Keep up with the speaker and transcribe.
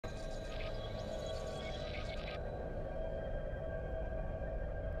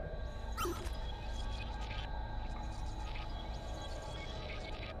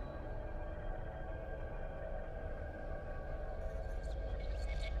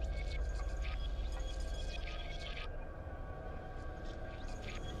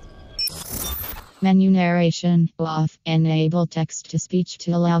Menu narration off. Enable text to speech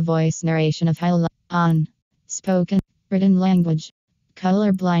to allow voice narration of highlight on. Spoken written language.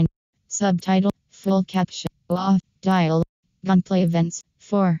 Colorblind. Subtitle. Full caption off. Dial. Gunplay events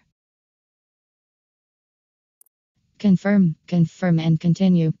 4. Confirm and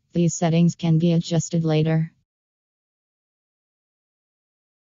continue. These settings can be adjusted later.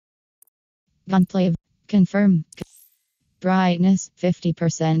 Gunplay. Confirm. Brightness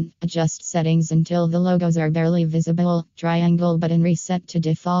 50%. Adjust settings until the logos are barely visible. Triangle button reset to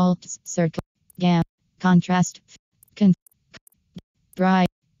defaults. Circle. Gamma. Contrast. Bright.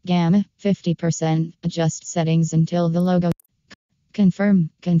 Gamma 50%. Adjust settings until the logo.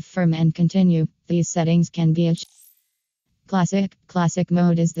 Confirm and continue. These settings can be adjusted. Classic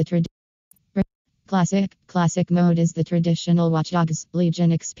mode is the Classic mode is the traditional Watch Dogs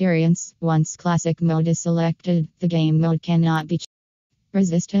Legion experience. Once classic mode is selected, the game mode cannot be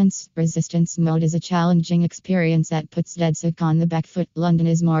Resistance mode is a challenging experience that puts DedSec on the back foot. London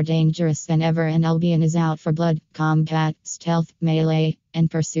is more dangerous than ever and Albion is out for blood. Combat, stealth, melee, and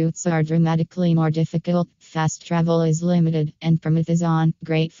pursuits are dramatically more difficult. Fast travel is limited and permit is on.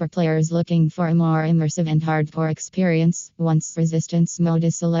 Great for players looking for a more immersive and hardcore experience. Once resistance mode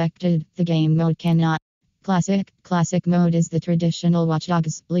is selected, the game mode cannot. Classic mode is the traditional Watch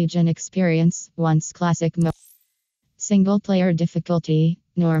Dogs Legion experience. Once classic mode. Single player difficulty,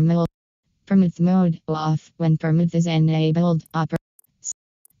 normal. Permit mode, off. When permit is enabled,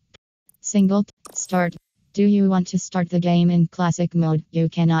 Single, start. Do you want to start the game in classic mode? You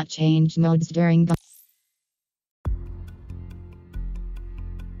cannot change modes during the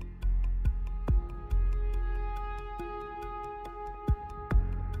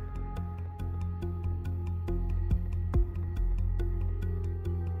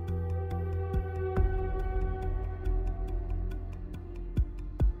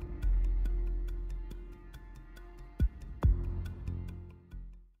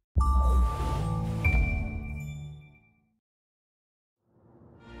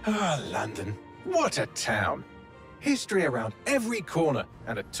Ah, London. What a town. History around every corner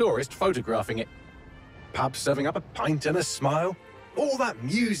and a tourist photographing it. Pubs serving up a pint and a smile. All that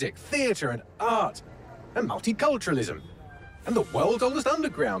music, theatre and art. And multiculturalism. And the world's oldest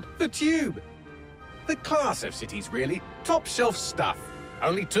underground, the Tube. The class of cities, really. Top shelf stuff.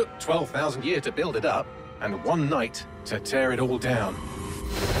 Only took 12,000 years to build it up and one night to tear it all down.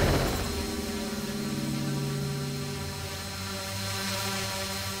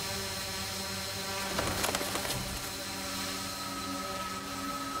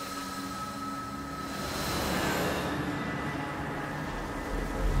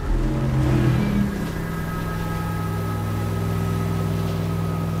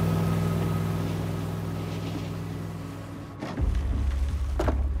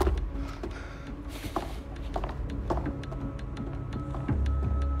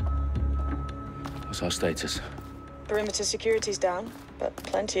 What's our status? Perimeter security's down, but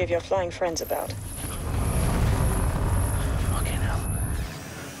plenty of your flying friends about. Fucking hell.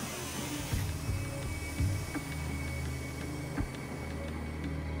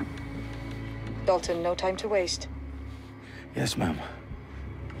 Dalton, no time to waste. Yes, ma'am.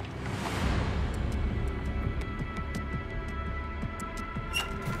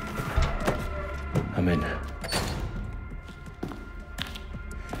 I'm in.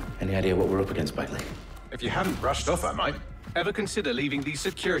 Any idea what we're up against, Bagley? If you hadn't brushed off, I might. Ever consider leaving these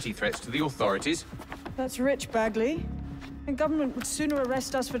security threats to the authorities? That's rich, Bagley. The government would sooner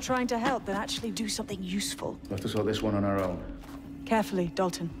arrest us for trying to help than actually do something useful. We'll have to sort this one on our own. Carefully,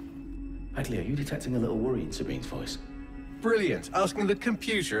 Dalton. Bagley, are you detecting a little worry in Sabine's voice? Brilliant. Asking the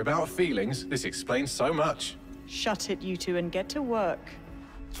computer about feelings. This explains so much. Shut it, you two, and get to work.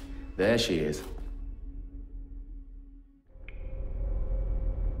 There she is.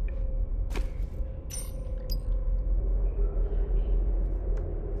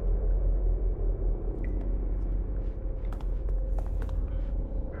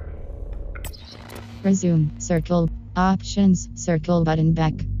 Resume. Circle. Options. Circle button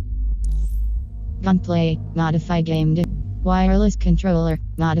back. Gunplay. Modify game. Wireless controller.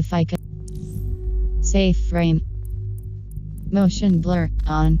 Modify. Safe frame. Motion blur.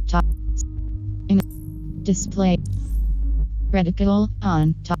 On top. Display. Reticle.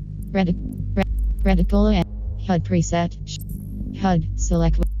 On top. Reticle. HUD preset. HUD.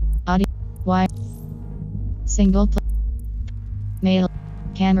 Select. Audio. Wire. Single. Mail.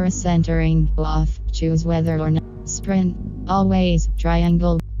 Camera centering. Off. Choose whether or not. Sprint. Always.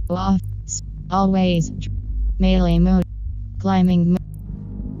 Triangle. Off. Always. Melee mode. Climbing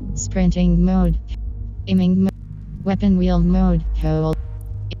mode. Sprinting mode. Aiming mode. Weapon wheel mode. Hold.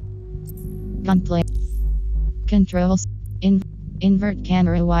 Gunplay. Controls. Invert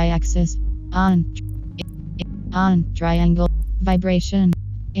camera y-axis. On. On. Triangle. Vibration.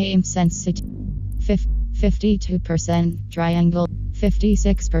 Aim sensitivity. 52%. Triangle.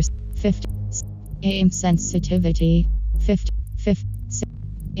 56%. 50. Aim sensitivity. 50.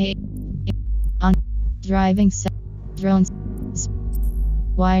 50. On. Driving set. Drones.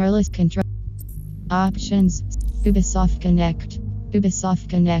 Wireless control. Options. Ubisoft Connect. Ubisoft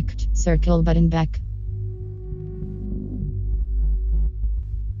Connect. Circle button back.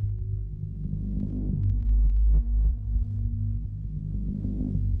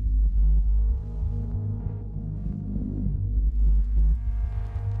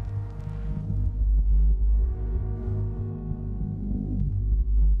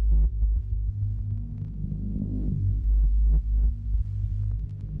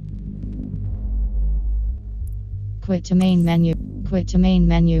 Quit to main menu. Quit to main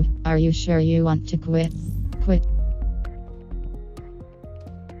menu. Are you sure you want to quit? Quit.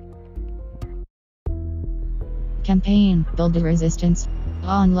 Campaign. Build a resistance.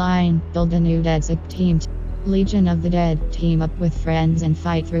 Online. Build a new Dead team. Legion of the Dead. Team up with friends and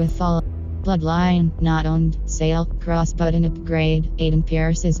fight through a fall. Bloodline. Not owned. Sale. Cross button upgrade. Aiden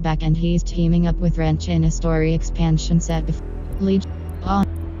Pierce is back and he's teaming up with Wrench in a story expansion set. Legion. On.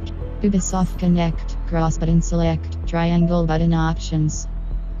 Ubisoft Connect. Cross button select. Triangle button options.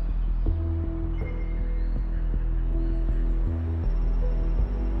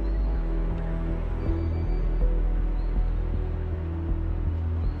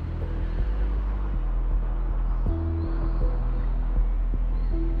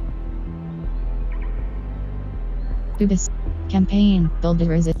 Ubisoft campaign. Build a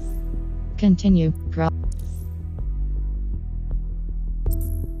resist. Continue.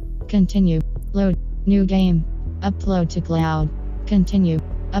 Continue. Load. New game. Upload to cloud. Continue.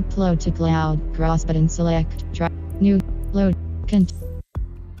 Upload to cloud. Cross button select. Try. New. Load.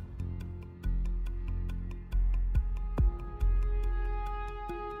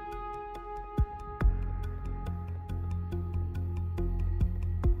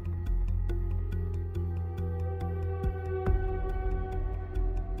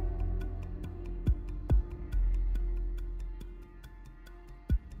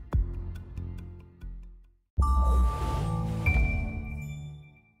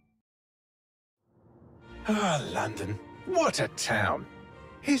 Ah, London. What a town.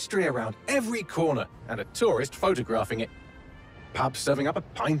 History around every corner and a tourist photographing it. Pubs serving up a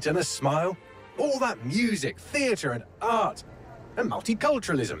pint and a smile. All that music, theatre and art. And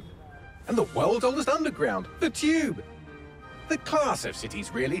multiculturalism. And the world's oldest underground, the Tube. The class of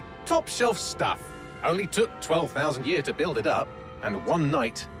cities, really. Top shelf stuff. Only took 12,000 years to build it up, and one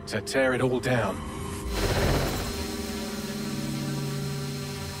night to tear it all down.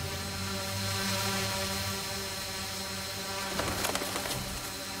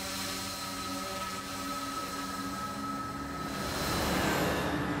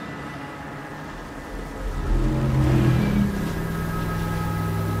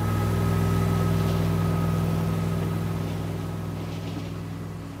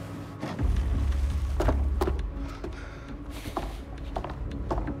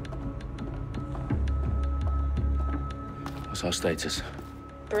 What's our status?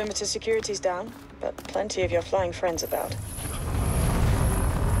 Perimeter security's down, but plenty of your flying friends about.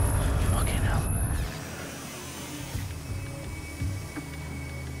 Fucking hell.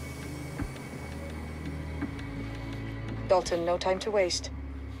 Dalton, no time to waste.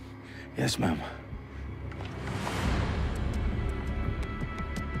 Yes, ma'am.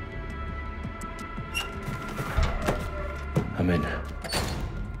 I'm in.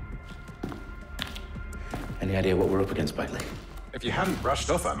 Any idea what we're up against, Bagley? If you hadn't brushed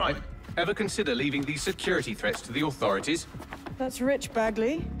off, I might. Ever consider leaving these security threats to the authorities? That's rich,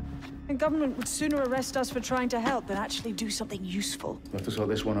 Bagley. And government would sooner arrest us for trying to help than actually do something useful. We'll have to sort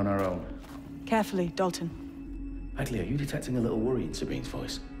this one on our own. Carefully, Dalton. Bagley, are you detecting a little worry in Sabine's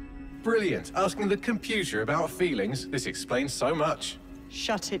voice? Brilliant. Asking the computer about feelings. This explains so much.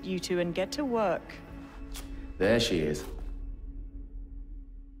 Shut it, you two, and get to work. There she is.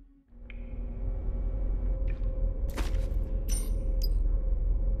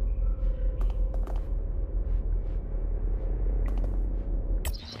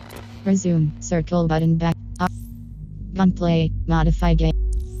 Resume. Circle button back. Gunplay. Modify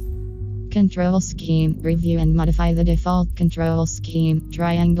game. Control scheme. Review and modify the default control scheme.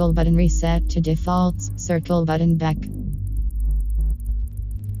 Triangle button reset to defaults. Circle button back.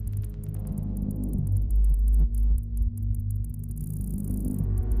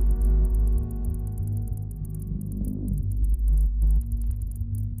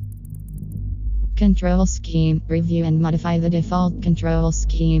 Control scheme. Review and modify the default control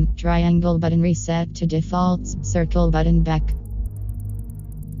scheme. Triangle button reset to defaults. Circle button back.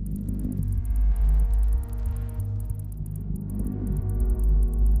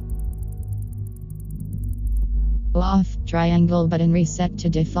 Off. Triangle button reset to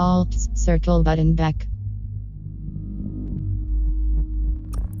defaults. Circle button back.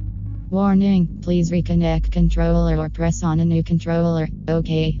 Warning, please reconnect controller or press on a new controller.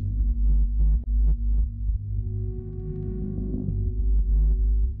 OK.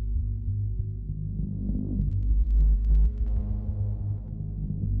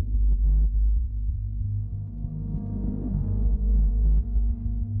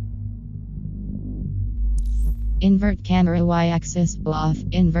 Invert camera y-axis. Off.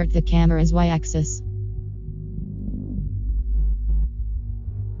 Invert the camera's y-axis.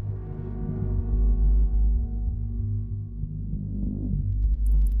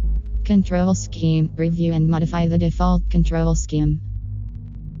 Control scheme. Review and modify the default control scheme.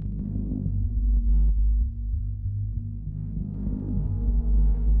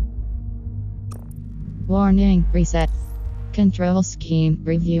 Warning, reset. Control scheme.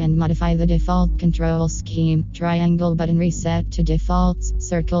 Review and modify the default control scheme. Triangle button reset to defaults.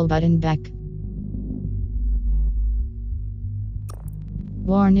 Circle button back.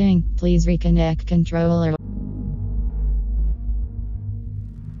 Warning, please reconnect controller.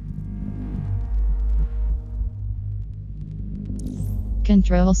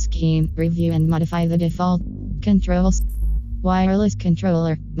 Control scheme. Review and modify the default controls. Wireless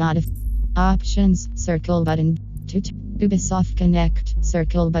controller. Options. Circle button. Ubisoft Connect.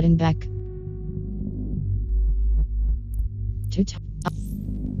 Circle button back.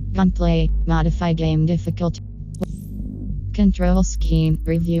 Gunplay. Modify game difficulty. Control scheme.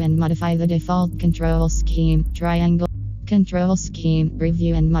 Review and modify the default control scheme. Triangle. Control scheme.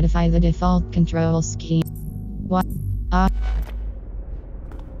 Review and modify the default control scheme.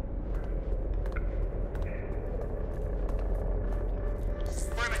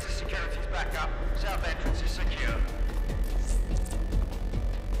 Perimeter security's back up. South entrance is secure.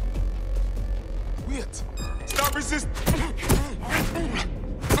 Wait! Stop resist!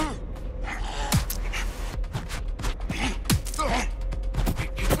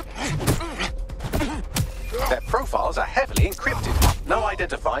 Their profiles are heavily encrypted. No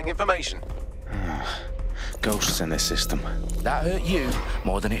identifying information. Ghosts in this system. That hurt you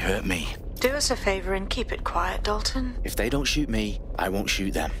more than it hurt me. Do us a favor and keep it quiet, Dalton. If they don't shoot me, I won't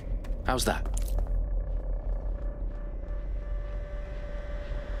shoot them. How's that?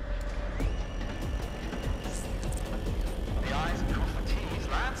 The eyes cross the T's,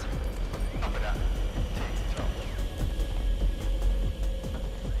 lads. Copy that. Take the top.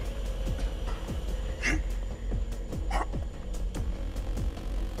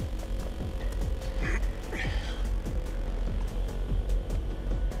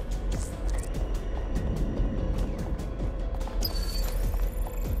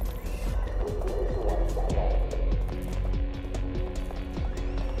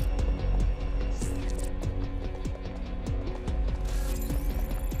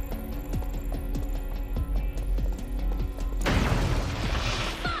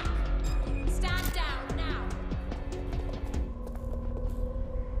 Stand down now.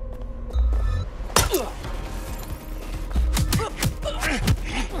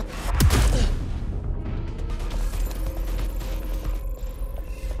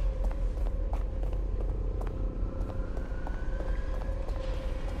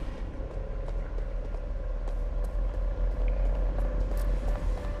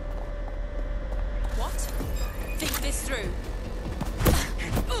 What? Think this through.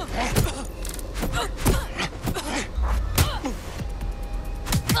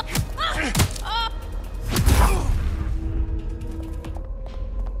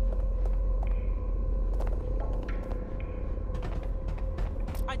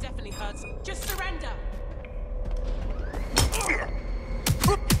 I definitely heard some. Just surrender.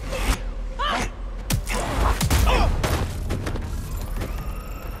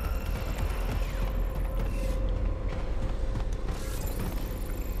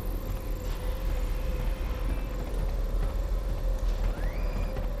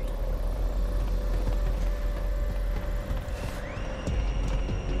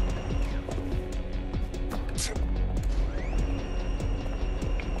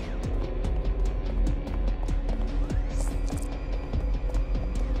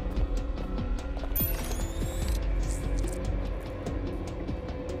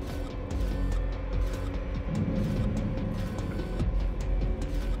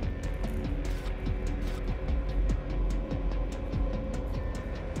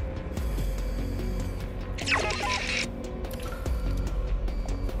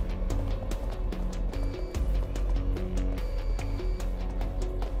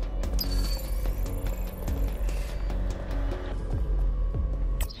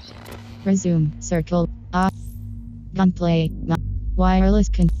 Resume. Circle. Gunplay. Wireless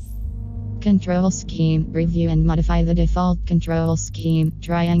control scheme. Review and modify the default control scheme.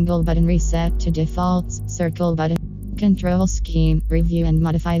 Triangle button reset to defaults. Circle button. Control scheme. Review and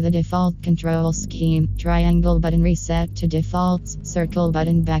modify the default control scheme. Triangle button reset to defaults. Circle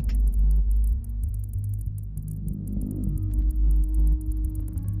button back.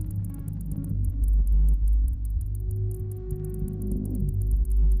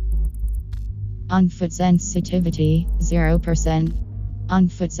 On foot sensitivity, 0%. On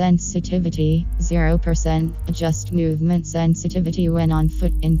foot sensitivity, 0%. Adjust movement sensitivity when on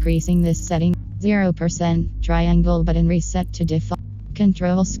foot, increasing this setting, 0%. Triangle button reset to default.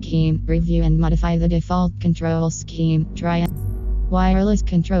 Control scheme, review and modify the default control scheme. Wireless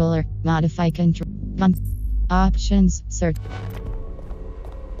controller, modify control. Options, search.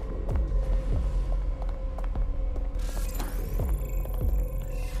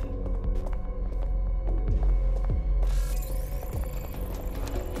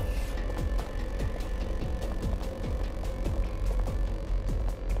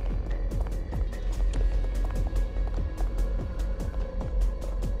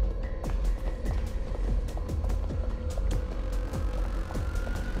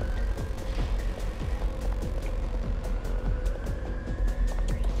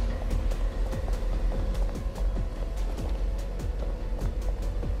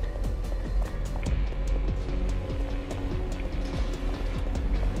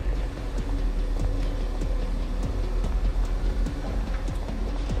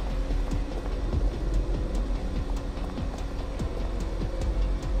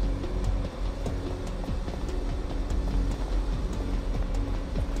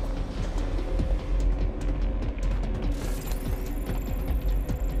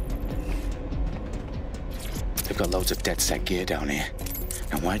 They've got loads of DedSec gear down here.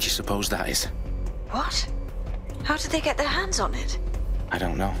 And why do you suppose that is? What? How did they get their hands on it? I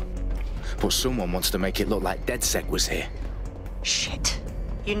don't know. But someone wants to make it look like DedSec was here. Shit.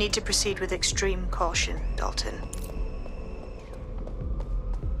 You need to proceed with extreme caution, Dalton.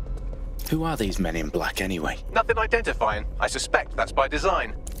 Who are these men in black anyway? Nothing identifying. I suspect that's by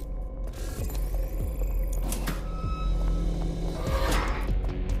design.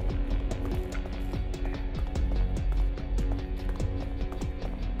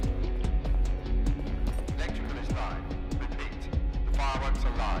 Electrical is live. Repeat. The fireworks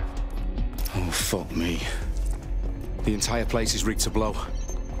are live. Oh, fuck me. The entire place is rigged to blow.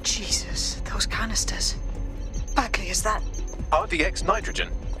 Jesus, those canisters. Bagley, is that... RDX nitrogen.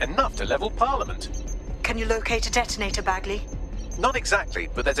 Enough to level Parliament. Can you locate a detonator, Bagley? Not exactly,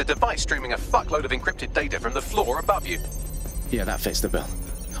 but there's a device streaming a fuckload of encrypted data from the floor above you. Yeah, that fits the bill.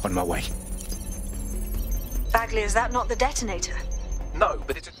 On my way. Bagley, is that not the detonator? No,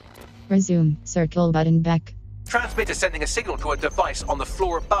 but it's a Resume. Circle button back. transmitter sending a signal to a device on the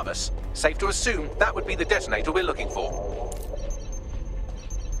floor above us. Safe to assume that would be the detonator we're looking for.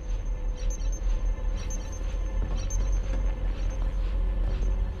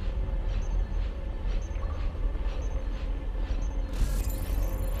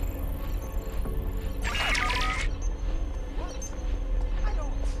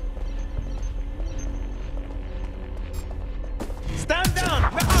 Stand down!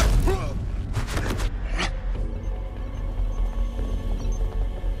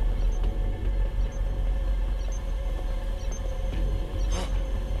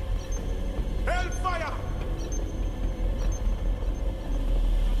 Hellfire!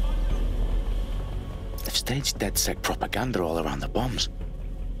 They've staged DedSec propaganda all around the bombs.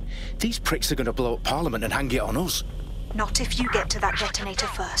 These pricks are going to blow up Parliament and hang it on us. Not if you get to that detonator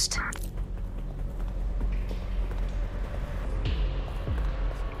first.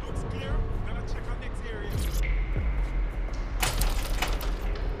 Looks clear. Gonna check our next area.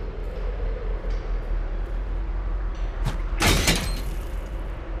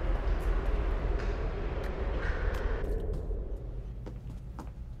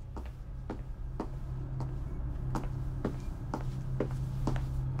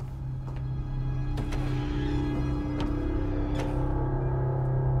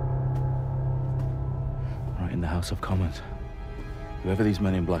 Right in the House of Commons. Whoever these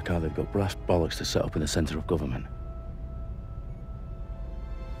men in black are, they've got brass bollocks to set up in the centre of government.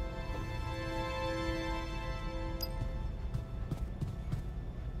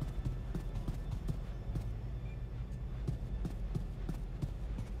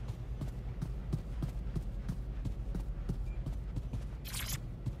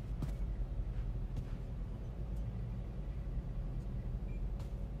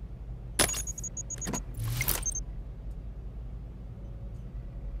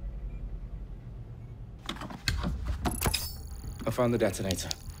 found the detonator.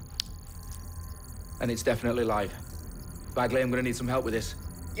 And it's definitely live. Bagley, I'm gonna need some help with this.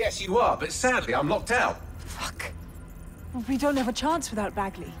 Yes, you are, but sadly, I'm locked out. Fuck. Well, we don't have a chance without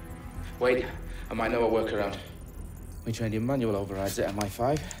Bagley. Wait, I might know a workaround. We trained in manual overrides at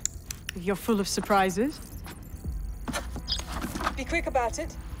MI5. You're full of surprises. Be quick about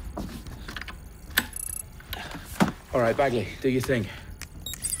it. All right, Bagley, do your thing.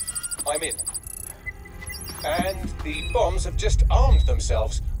 I'm in. And the bombs have just armed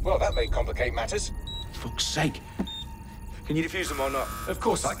themselves. Well, that may complicate matters. Fuck's sake. Can you defuse them or not? Of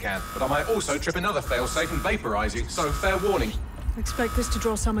course I can, but I might also trip another failsafe and vaporize you, so fair warning. Expect this to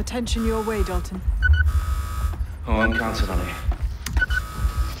draw some attention your way, Dalton. Oh, I'm counting on it.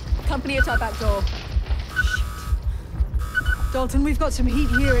 Company at our back door. Dalton, we've got some heat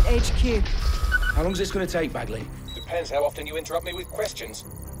here at HQ. How long's this gonna take, Bagley? Depends how often you interrupt me with questions.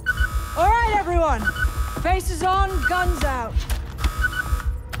 All right, everyone. Faces on, guns out.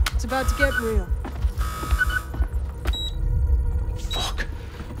 It's about to get real. Fuck.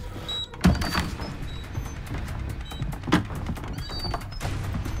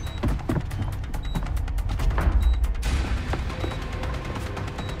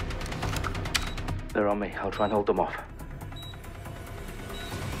 They're on me. I'll try and hold them off.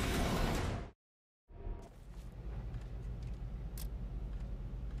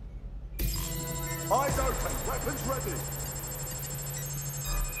 Eyes open, weapons ready.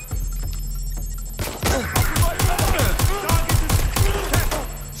 Careful!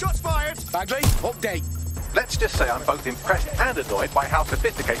 Shots fired! Bagley, update. Let's just say I'm both impressed and annoyed by how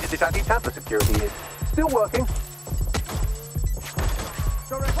sophisticated this anti-tamper security is. Still working.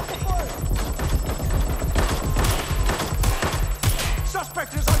 Direct fire!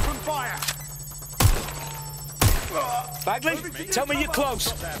 Suspect has opened fire! Bagley, tell me you're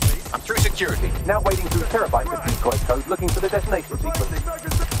close. I'm through security, now wading through terabytes of decoy code looking for the detonation sequence.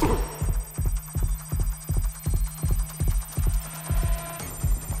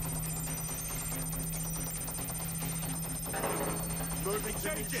 Moving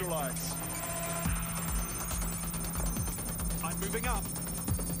to neutralize. I'm moving up.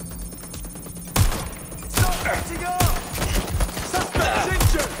 Suspecting up! Suspect's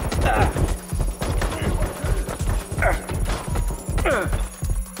injured!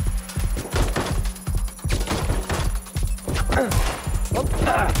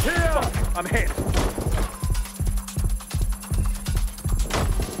 Here! I'm hit.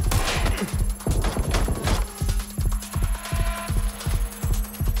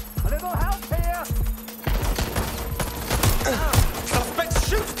 A little help here! Suspect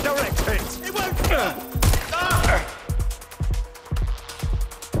shoots direct hit! It won't...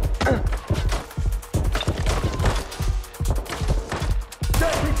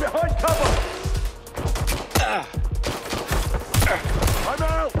 Getting behind cover! I'm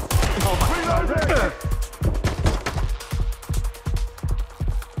out! Reloading!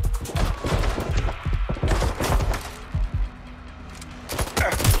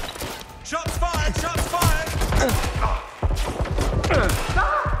 Shots fired! Shots fired!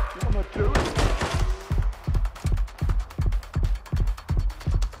 What am I doing?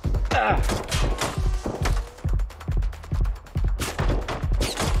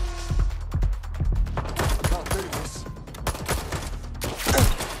 Can't do this.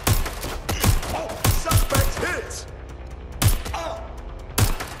 Suspect hit!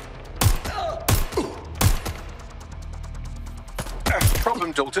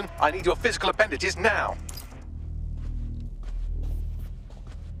 Problem, Dalton. I need your physical appendages now.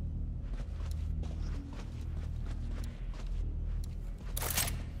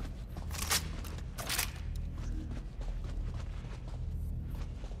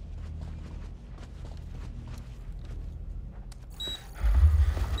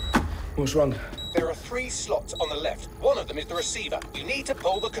 What's wrong? There are 3 slots on the left. One of them is the receiver. You need to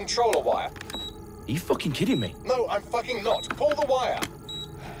pull the controller wire. Are you fucking kidding me? No, I'm fucking not. Pull the wire.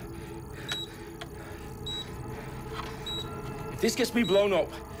 If this gets me blown up...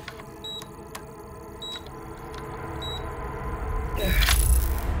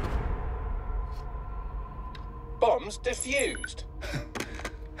 Bombs defused.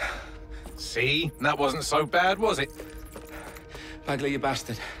 See? That wasn't so bad, was it? Bagley, you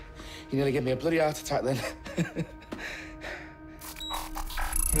bastard. You nearly gave me a bloody heart attack then.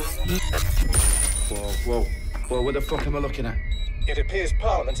 Whoa. What the fuck am I looking at? It appears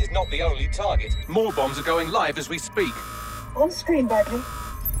Parliament is not the only target. More bombs are going live as we speak. On screen, Bagley.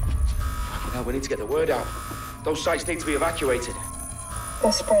 Now we need to get the word out. Those sites need to be evacuated.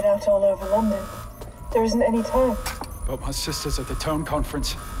 They're spread out all over London. There isn't any time. But my sister's at the town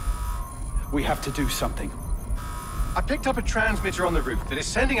conference. We have to do something. I picked up a transmitter on the roof that is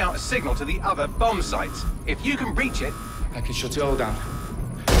sending out a signal to the other bomb sites. If you can reach it... I can shut it all down.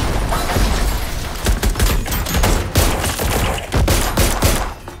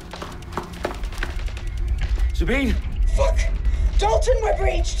 Sabine! Fuck! Dalton, we're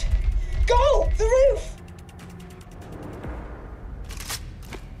breached! Go! The roof!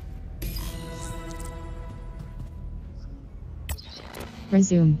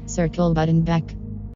 Resume. Circle button back.